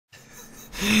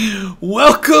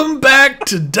Welcome back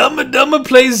to Dumma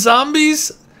Plays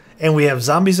Zombies. And we have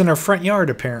zombies in our front yard,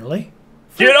 apparently.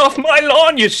 Get off my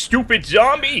lawn, you stupid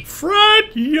zombie!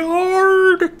 Front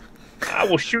yard! I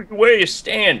will shoot you where you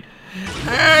stand.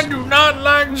 I do not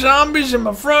like zombies in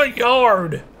my front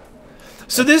yard.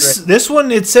 So this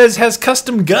one, it says, has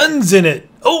custom guns in it.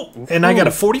 Oh, and I got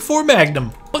a 44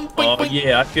 Magnum. Boink, boink, boink.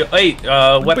 Yeah, I feel... Hey,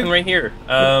 weapon right here.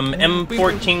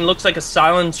 M14 looks like a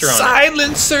silencer on it.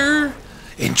 Silencer!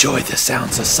 Enjoy the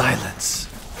sounds of silence.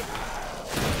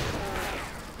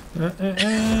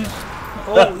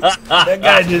 Oh, that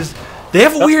guy just... They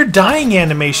have a weird dying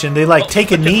animation. They, like,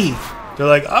 take a knee. They're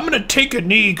like, I'm gonna take a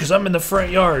knee because I'm in the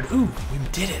front yard. Ooh, we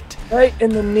did it. Right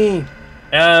in the knee.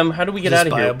 How do we get out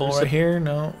of here? Is this viable right here?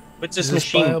 No. What's this Is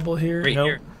machine? viable here? Right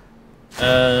Nope.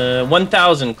 here.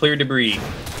 1,000, clear debris.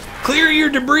 Clear your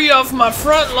debris off my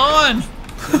front lawn.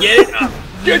 Yeah.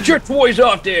 Get your toys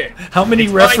off there. How many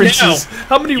It's references? mine now.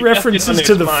 How many You left it on references there,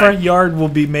 to it's the mine. front yard will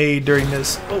be made during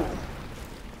this? Oh.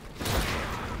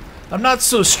 I'm not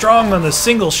so strong on the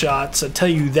single shots. I tell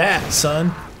you that,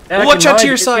 son. Back Watch in out to my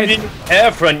your day, side. We didn't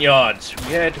have front yards.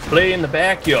 We had to play in the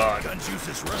backyard.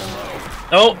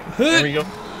 Oh, there we go.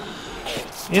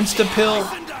 Insta pill.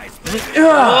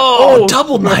 Oh, Oh,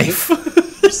 double knife.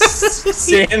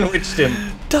 Sandwiched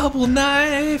him. Double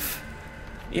knife.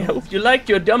 Yeah, hope you like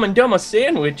your Dumb and Dumber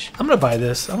sandwich. I'm gonna buy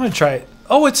this. I'm gonna try it.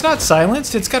 Oh, it's not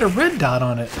silenced. It's got a red dot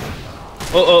on it.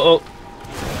 Oh.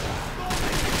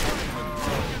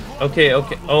 Okay.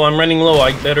 Oh, I'm running low.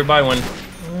 I better buy one.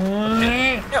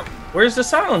 Yeah, where's the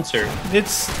silencer?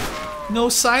 It's no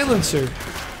silencer.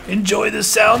 Enjoy the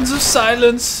sounds of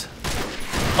silence.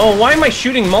 Oh, why am I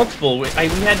shooting multiple? We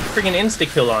had friggin'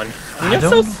 insta-kill on. I You're so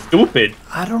don't- stupid.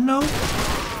 I don't know.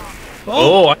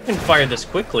 Oh, I can fire this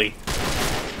quickly.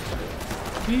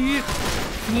 Here.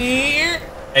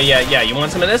 Hey, yeah, you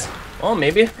want some of this? Oh,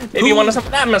 maybe you want some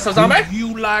of that, Mr. Zombie?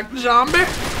 You like zombie?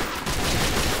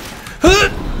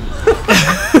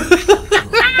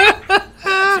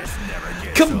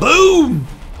 Kaboom!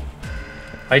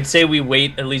 I'd say we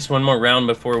wait at least one more round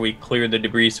before we clear the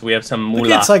debris so we have some Look,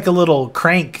 moolah. it's like a little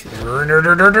crank.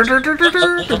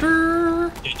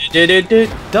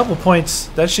 Double points.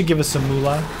 That should give us some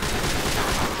moolah.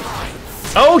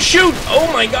 Oh, shoot! Oh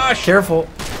my gosh! Careful.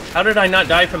 How did I not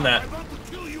die from that?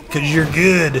 Cause you're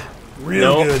good.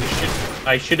 Real good.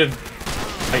 I should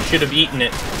have eaten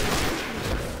it.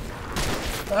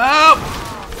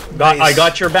 Oh! Nice. I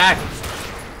got your back.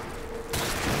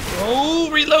 Oh,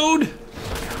 reload.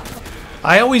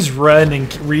 I always run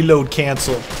and reload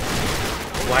cancel.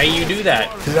 Why you do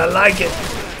that? Because I like it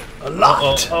a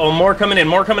lot. Oh, more coming in,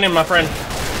 my friend.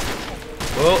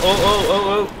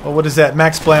 Oh. Oh, what is that?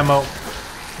 Max Blammo.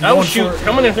 Oh, Going shoot. for it.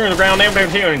 Coming in through the ground.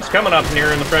 It's coming up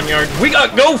here in the front yard. We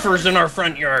got gophers in our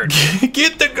front yard.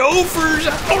 Get the gophers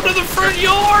out of the front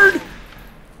yard.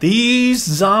 These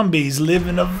zombies live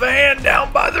in a van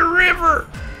down by the river.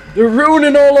 They're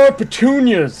ruining all our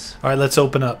petunias. All right, let's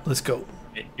open up. Let's go.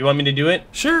 You want me to do it?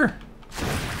 Sure.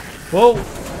 Whoa.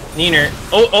 Neener.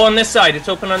 Oh, on this side. It's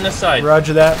open on this side.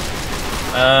 Roger that.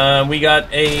 We got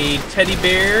a teddy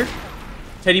bear.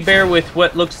 Teddy bear with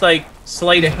what looks like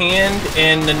sleight of hand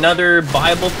and another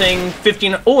Bible thing.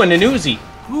 15. Oh, and an Uzi.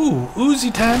 Ooh,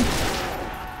 Uzi time.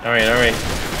 All right.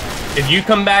 If you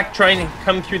come back, try and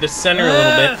come through the center a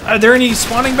little bit. Are there any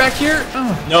spawning back here?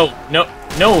 Oh.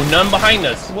 No, none behind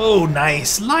us. Whoa,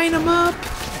 nice. Line them up.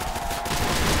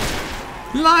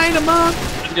 Line them up.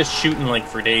 I'm just shooting like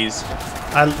for days.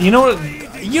 You know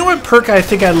what perk I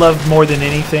think I love more than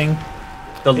anything?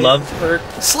 The love perk.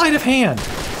 Sleight of hand.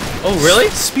 Oh, really?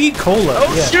 Speed cola.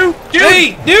 Oh, yeah. shoot, dude!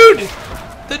 Hey, dude!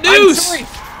 The deuce!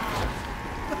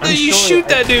 I'm You sorry. shoot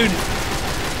that dude.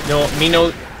 No,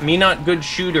 me not good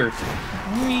shooter.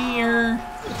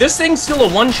 This thing's still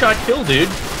a one-shot kill, dude.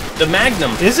 The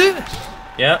Magnum. Is it?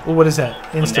 Yeah. Well, what is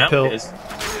that? Well, Insta now pill. it is.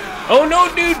 Oh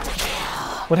no, dude!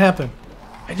 What happened?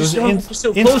 I It was just an don't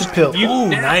so close. Insta pill. You Ooh,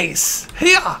 now. nice.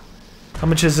 Yeah. How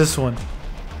much is this one?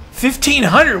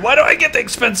 1,500. Why do I get the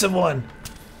expensive one?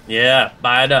 Yeah,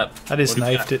 buy it up. I just What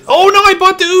do you knifed got? it. Oh no! I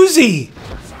bought the Uzi.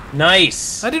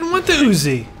 Nice. I didn't want the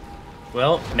Uzi.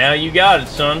 Well, now you got it,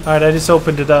 son. All right, I just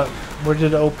opened it up. Where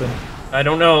did it open? I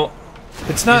don't know.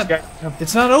 It's not. These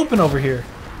It's not open over here.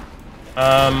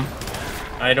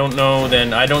 I don't know.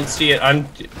 Then I don't see it. I'm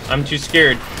too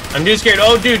scared. I'm too scared.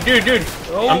 Oh, dude.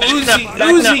 Oh, I'm backing Uzi, up,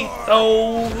 backing Uzi. up.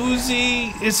 Oh,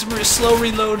 Uzi. It's slow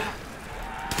reload.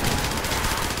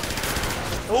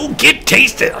 Oh, get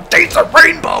tasted. Taste the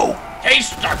rainbow.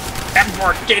 Taste the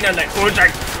M14 and the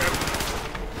Uzi.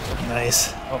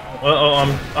 Nice.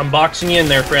 I'm boxing you in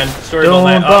there, friend. Sorry Don't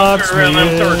about that. box me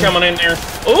I'm sorry, in. coming in there.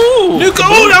 Ooh! Nuke!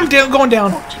 Oh, I'm down, going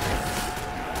down.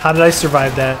 How did I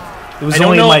survive that? It was I don't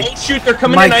only know. my Oh, shoot, they're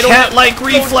coming my in. I don't cat-like know.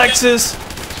 reflexes.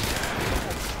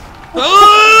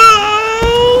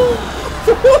 Oh!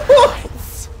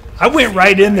 I went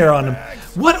right in there on him.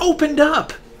 What opened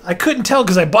up? I couldn't tell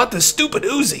because I bought this stupid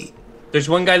Uzi. There's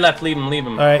one guy left. Leave him. Leave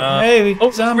him. All right, hey,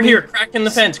 over zombie. here. Crack in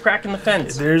the fence. Crack in the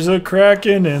fence. There's a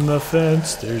cracking in the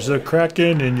fence. There's a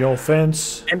cracking in your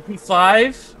fence.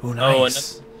 MP5. Oh,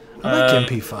 nice. I like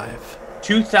MP5.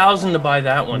 2,000 to buy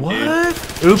that one, dude.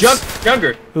 What? Oops.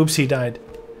 Jugger. Oops, he died.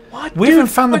 What? We Dude,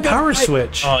 haven't found the I gotta power buy-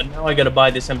 switch. Oh, now I gotta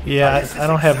buy this MP5. Yeah, I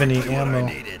don't have any ammo.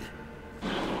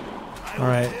 All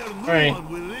right.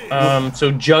 Alright.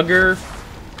 So Jugger.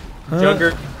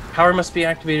 Jugger. Power must be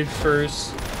activated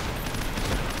first.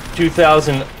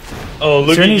 2,000. Oh, look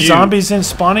Is there at any you. zombies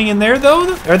spawning in there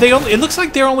though? Are they only? It looks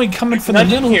like they're only coming from the None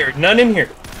in middle. here. None in here.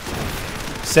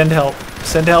 Send help.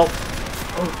 Send help.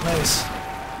 Oh, nice.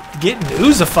 Getting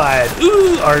oozified.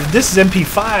 Ooh, or this is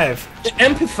MP5.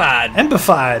 MP5.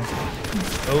 Amplified.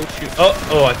 Oh shoot.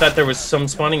 Oh, I thought there was some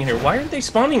spawning in here. Why aren't they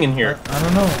spawning in here? I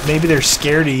don't know. Maybe they're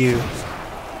scared of you.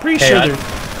 Pretty Hey, sure they're.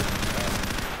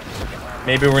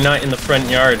 Maybe we're not in the front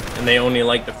yard, and they only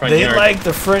like the front They yard. like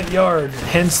the front yard,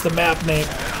 hence the map name.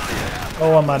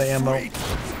 Oh, I'm out of ammo.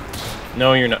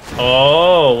 No, you're not.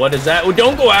 Oh, what is that? Oh,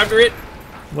 don't go after it.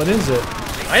 What is it?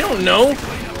 I don't know.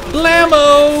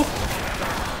 Blammo!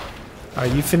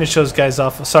 Alright, you finish those guys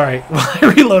off. Sorry, while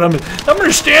I reload, I'm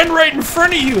gonna stand right in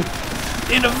front of you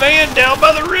in a van down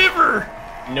by the river.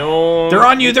 No. They're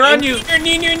on you, they're on you.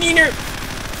 Neener.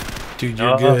 Dude,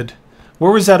 you're good.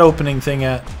 Where was that opening thing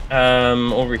at?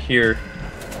 Over here.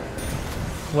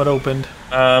 What opened?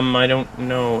 I don't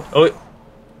know. Oh,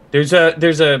 there's a.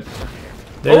 There's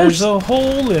a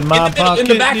hole in my pocket. in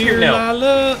the back here dear now.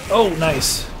 Lila. Oh,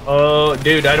 nice. Oh,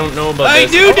 dude, I don't know about Hey,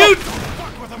 this. dude!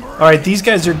 Alright, these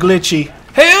guys are glitchy.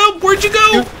 Hey, where'd you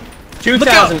go?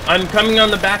 2,000. I'm coming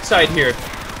on the backside here.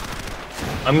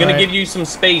 I'm gonna Alright. give you some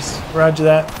space. Roger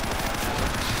that.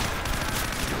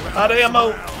 Out of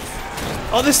ammo.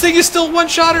 Oh, this thing is still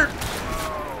one-shotter.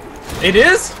 It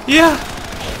is? Yeah.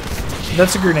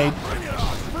 That's a grenade.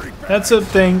 That's a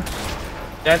thing.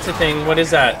 That's a thing. What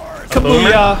is that? A boomer?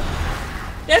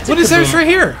 Kabooyah. That's What a is this kaboom. right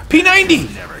here?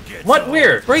 P90. What?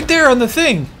 Where? Right there on the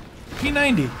thing.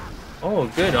 P90. Oh,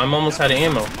 good. I'm almost out of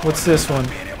ammo. What's this one?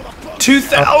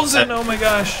 2,000. Oh my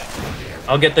gosh.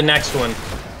 I'll get the next one.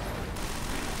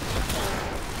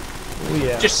 Oh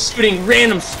yeah. Just shooting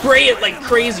random. Spray it like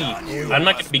crazy. I'm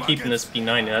not going to be keeping this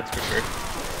P90, that's for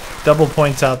sure. Double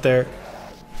points out there.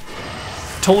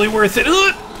 Totally worth it.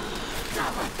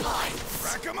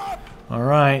 All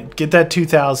right, get that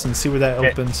 2,000. See where that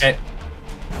opens. Okay.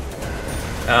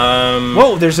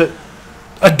 Whoa, there's a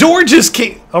door just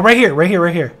came. Oh, right here, right here,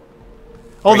 right here.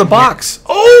 Oh, the box.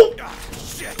 Oh,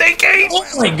 AK. Oh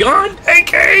my god!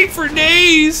 AK for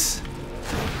days.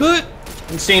 Good.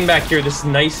 I'm staying back here. This is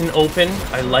nice and open.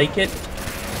 I like it.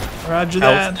 Roger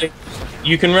that.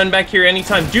 You can run back here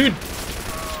anytime. Dude,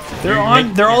 They're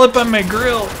on. They're all up on my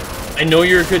grill. I know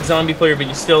you're a good zombie player, but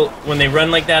you still, when they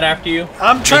run like that after you...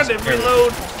 I'm trying to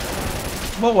reload.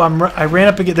 Whoa, I ran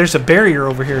up again. There's a barrier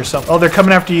over here or something. Oh, they're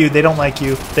coming after you. They don't like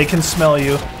you. They can smell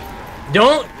you.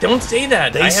 Don't say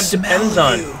that. They I have depends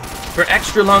smell on you. for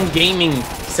extra long gaming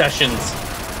sessions.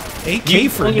 AK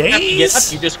for when you have to get days?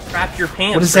 up, you just crap your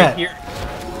pants. What is right that? Here.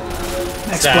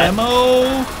 Max that?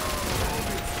 Blammo.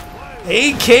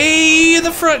 AK in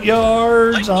the front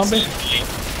yard, zombie.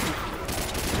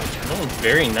 Oh,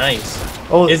 very nice.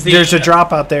 Oh, Is the- there's a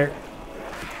drop out there.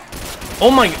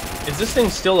 Oh my! Is this thing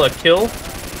still a kill?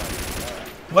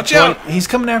 Watch out! He's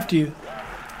coming after you.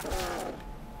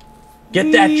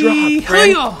 Get that drop,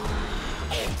 friend.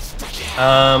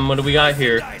 Hiya! What do we got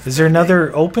here? Is there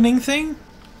another opening thing?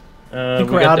 I think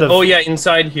We we're got out of. oh yeah,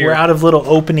 inside here. We're out of little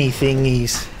openy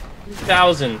thingies.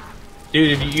 2,000.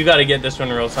 Dude, if you gotta get this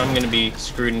one or else I'm gonna be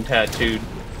screwed and tattooed.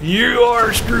 You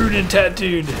are screwed and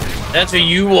tattooed. That's a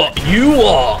you are. You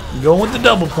are. Going with the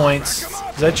double points.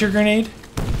 Is that your grenade?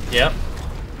 Yep.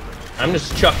 I'm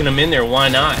just chucking them in there. Why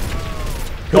not?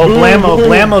 Oh, Blammo.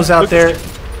 Blammo's out there.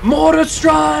 Mortar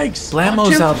strikes.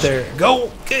 Blammo's out there.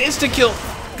 Go. Get insta kill.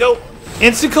 Go.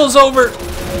 Insta kill's over.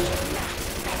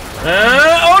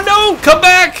 Oh no! Come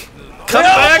back. Come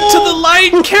back to the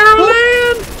light,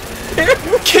 Caroline.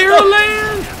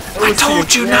 Caroline. I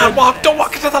told you not walk. Don't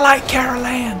walk into the light,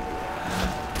 Caroline.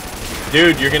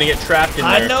 Dude, you're gonna get trapped in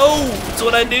there. I know. That's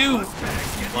what I do.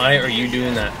 Why are you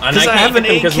doing that? And Because I have an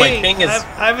AK. Because my thing is.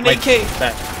 I have an AK. I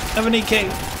have an AK.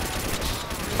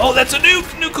 Oh, that's a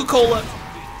nuke. Nuka-Cola.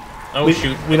 Oh,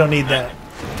 shoot. We don't need that.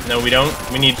 No, we don't.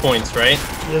 We need points, right?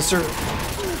 Yes, sir.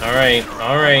 All right,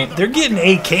 all right. They're getting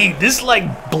AK. This is like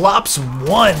Blops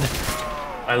 1.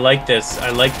 I like this. I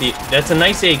like the... That's a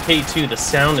nice AK, too. The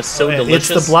sound is so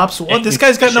delicious. It's the Blops 1. This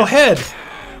guy's got no head.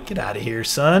 Get out of here,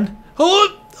 son.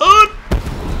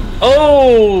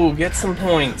 Oh, get some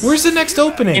points. Where's the next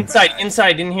opening?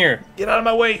 Inside, in here. Get out of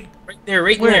my way. Right there,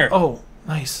 right in there. Oh,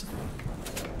 nice.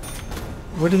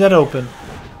 Where did that open?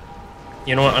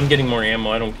 You know what? I'm getting more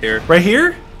ammo. I don't care. Right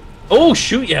here? Oh,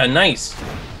 shoot. Yeah, nice.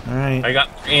 All right. I got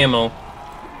ammo.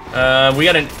 We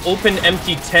got an open,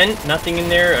 empty tent. Nothing in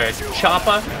there. A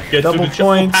chopper. Double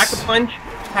points. Pack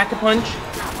a punch.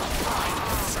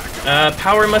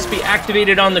 Power must be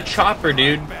activated on the chopper,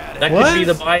 dude. That could be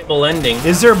the Bible ending.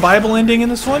 Is there a Bible ending in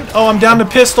this one? Oh, I'm down to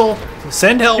pistol.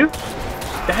 Send help. Dude,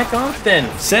 back off then.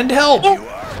 Send help.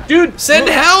 Oh, dude, send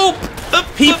help.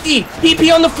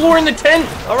 PP on the floor in the tent.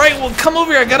 All right, well, come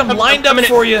over here. I got him lined up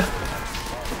for you.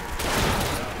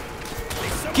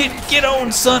 Get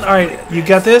on, son. All right, you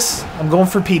got this? I'm going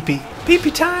for PP.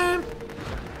 PP time.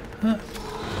 Huh.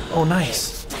 Oh,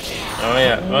 nice. Oh,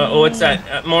 yeah. Oh, what's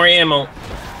that? More ammo.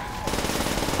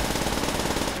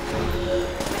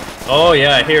 Oh,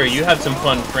 yeah, here. You have some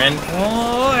fun, friend.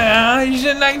 Oh, yeah. You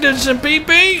should like to some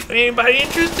PP? Anybody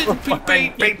interested in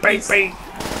PP? PP.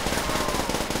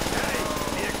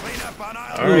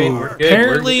 All right, we're good.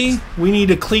 Apparently, we need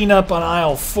to clean up on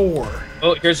aisle 4.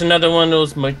 Oh, here's another one of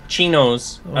those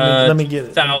machinos. Let me get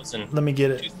it. 1,000. Let me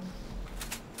get it.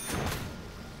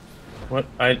 What?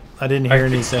 I didn't hear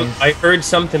anything. I heard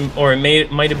something, or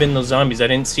it might have been those zombies. I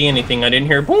didn't see anything. I didn't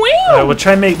hear. All right, we'll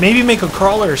try and maybe make a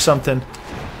crawler or something.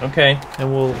 Okay.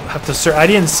 And we'll have to search. I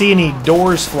didn't see any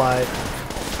doors fly.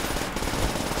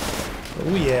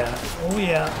 Oh yeah. Oh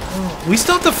yeah. Oh. We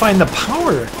still have to find the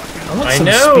power. I want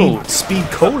some speed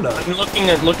cola. I'm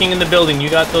looking in the building. You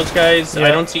got those guys? Yeah.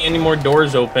 I don't see any more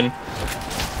doors open.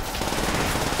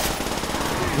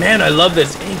 Man, I love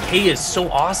this. AK is so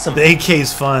awesome. The AK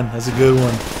is fun. That's a good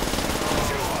one.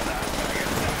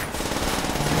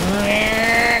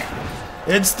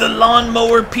 It's the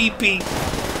lawnmower PP.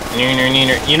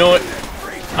 You know what?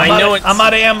 I'm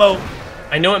out of ammo.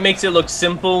 I know it makes it look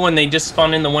simple when they just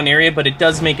spawn in the one area, but it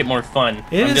does make it more fun.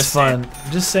 It is fun.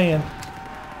 I'm just saying.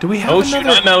 Do we have another? Shoot,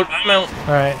 I'm out.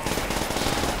 All right.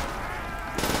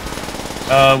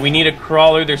 We need a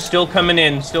crawler. They're still coming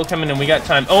in. We got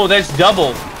time. Oh, there's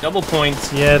double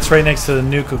points. Yeah, it's right next to the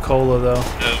Nuka-Cola, though.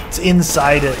 It's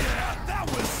inside it.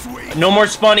 No more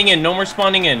spawning in. All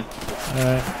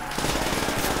right.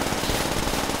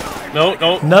 No.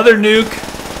 Another nuke.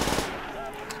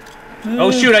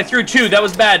 Oh, shoot, I threw 2. That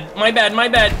was bad. My bad.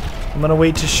 I'm gonna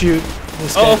wait to shoot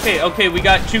this guy. Oh, okay, we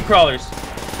got 2 crawlers.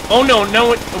 Oh, no,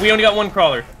 we only got 1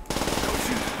 crawler.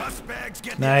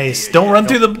 Nice. Don't run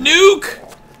through the nuke!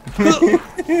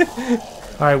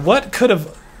 Alright, what could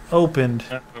have opened?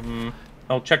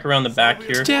 I'll check around the back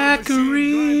here.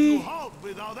 Daiquiri!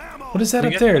 What is that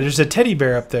up there? There's a teddy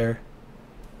bear up there.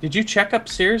 Did you check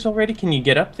upstairs already? Can you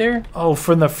get up there? Oh,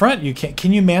 from the front you can't.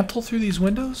 Can you mantle through these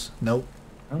windows? Nope.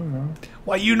 I don't know.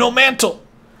 Why you no mantle?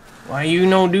 Why you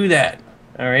no do that?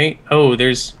 Alright. Oh,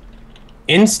 there's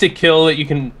insta-kill that you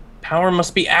can... Power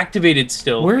must be activated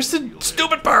still. Where's the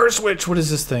stupid power switch? What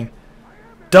is this thing?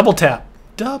 Double tap.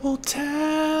 Double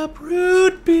tap.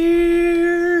 Root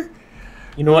beer.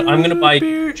 You know what? I'm gonna buy...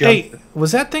 Hey,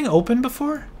 was that thing open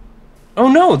before? Oh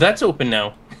no, that's open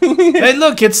now. Hey,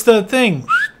 look, it's the thing.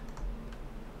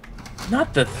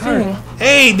 Not the thing.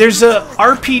 Hey, there's a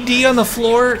RPD on the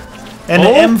floor and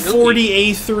an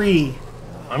M40A3. Really?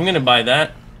 I'm gonna buy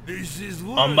that.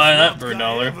 I'll buy that for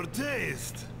 $1.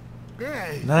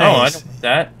 Nice. Oh, I don't want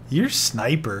that. You're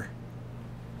sniper.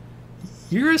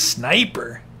 You're a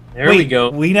sniper. There we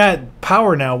go. We got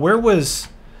power now. Where was...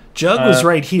 Jug was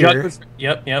right here.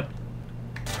 Yep.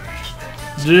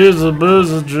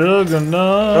 Jizz-a-buzz-a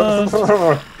juggernaut.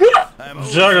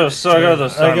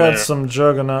 I got some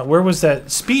juggernaut. Where was that?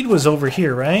 Speed was over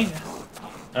here, right?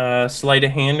 Sleight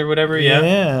of hand or whatever, yeah.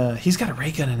 Yeah. He's got a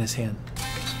ray gun in his hand.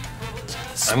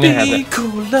 I'm gonna have that.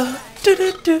 Cola,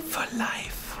 for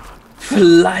life. For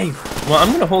life. Well,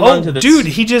 I'm gonna hold on to this. Dude,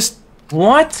 he just...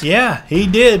 What? Yeah, he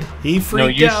did. He freaked out. No,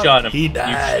 you shot him. He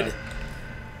died.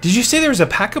 Did you say there was a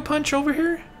pack-a-punch over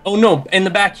here? Oh, no, in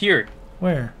the back here.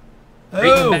 Where? Right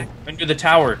in the back, under the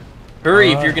tower.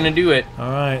 Hurry if you're gonna do it.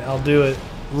 Alright, I'll do it.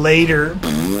 Later.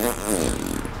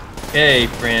 Hey,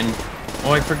 friend.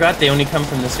 Oh, I forgot they only come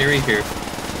from this area here.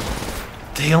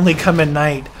 They only come at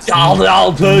night.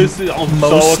 I'll taste it. I'm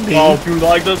Mostly. so if you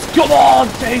like this. Come on,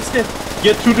 taste it.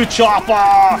 Get to the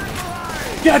chopper.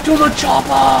 Get to the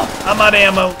chopper! I'm out of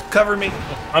ammo. Cover me.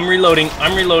 I'm reloading.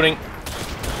 I'm reloading.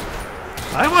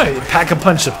 I might pack a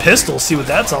punch a pistol, see what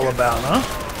that's all about, huh?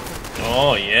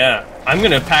 Oh, yeah. I'm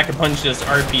gonna pack a punch this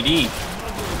RPD.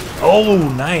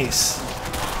 Oh, nice.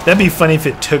 That'd be funny if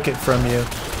it took it from you.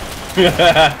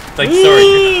 Like, sorry.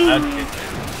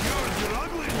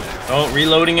 Oh,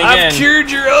 reloading again. I've cured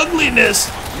your ugliness.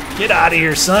 Get out of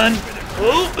here, son.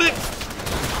 Oh,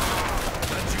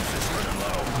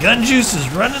 gun juice is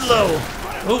running low.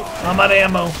 Oh, I'm out of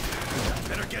ammo.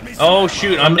 Oh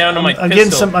shoot! I'm down to my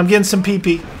pistol. I'm getting some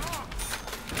PP.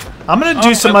 I'm gonna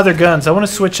do some other guns. I want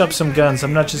to switch up some guns.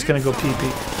 I'm not just gonna go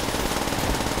PP.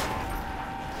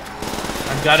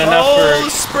 I've got enough for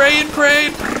spray and pray.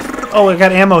 Oh, I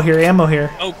got ammo here. Ammo here.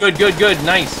 Oh, good, good, good.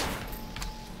 Nice.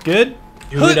 Good.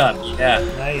 Do it up. Yeah.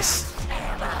 Nice.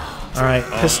 All right,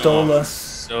 pistola.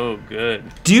 So good.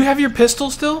 Do you have your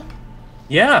pistol still?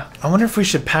 Yeah. I wonder if we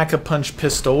should pack a punch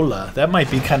pistola. That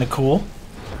might be kind of cool.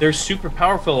 They're super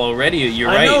powerful already. You're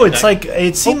right. I know. It's like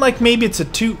it seemed like maybe it's a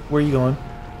two. Where are you going?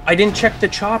 I didn't check the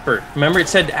chopper. Remember, it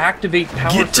said activate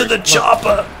power. Get to the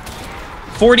chopper.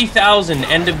 40,000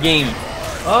 end of game.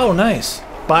 Oh, nice.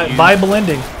 Bible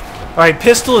ending. All right,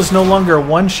 pistol is no longer a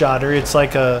one-shotter. It's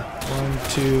like a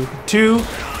 1, 2,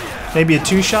 maybe a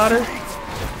two-shotter.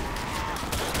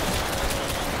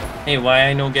 Hey, why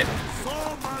I don't get?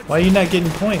 Why are you not getting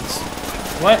points?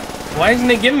 What? Why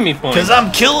isn't it giving me points? Because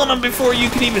I'm killing them before you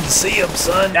can even see them,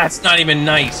 son. That's not even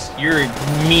nice. You're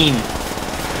mean.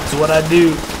 That's what I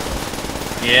do.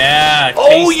 Yeah.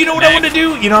 Oh, you know what I want to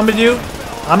do? You know what I'm going to do?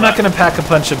 I'm not going to pack a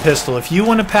punch a pistol. If you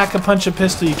want to pack a punch a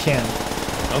pistol, you can.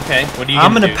 Okay, what are you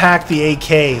I'm going to pack the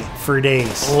AK for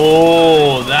days.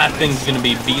 Oh, that thing's going to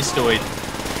be beastoid.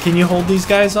 Can you hold these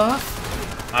guys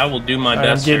off? I will do my All right,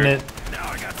 best. I'm getting it.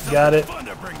 Got it.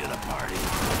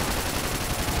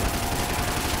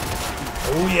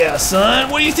 Oh yeah, son.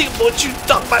 What do you think? What you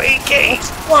talk about AK?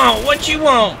 What you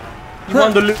want? You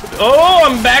want the loot? Oh,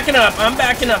 I'm backing up. I'm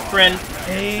backing up, friend.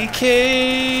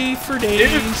 AK for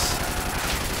days.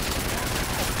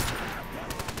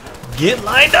 Get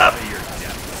lined up.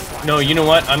 No, you know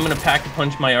what? I'm gonna pack a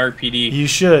punch my RPD. You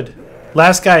should.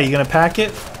 Last guy, you gonna pack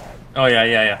it? Oh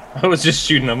yeah. I was just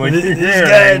shooting. I'm like,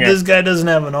 this guy doesn't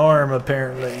have an arm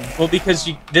apparently. Well, because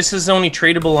this is only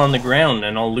tradable on the ground,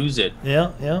 and I'll lose it.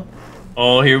 Yeah.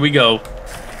 Oh, here we go.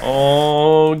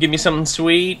 Oh, give me something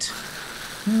sweet.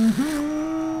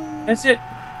 That's it.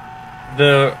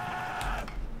 The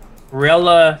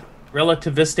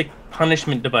relativistic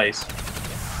punishment device.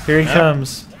 Here he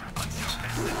comes.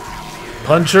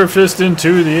 Punch your fist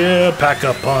into the air, pack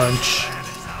a punch.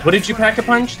 What did you pack a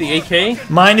punch? The AK?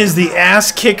 Mine is the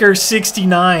Ass Kicker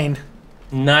 69.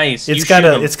 Nice. It's got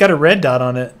a red dot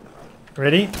on it.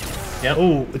 Ready? Yep.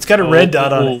 Oh, it's got a red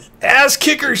dot on it. Ass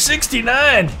Kicker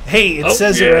 69. Hey, it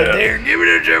says it right there. Give me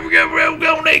the jump,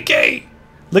 go AK.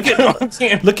 Look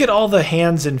at all the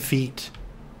hands and feet.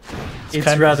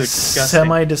 It's rather disgusting.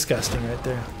 Semi disgusting right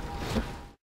there.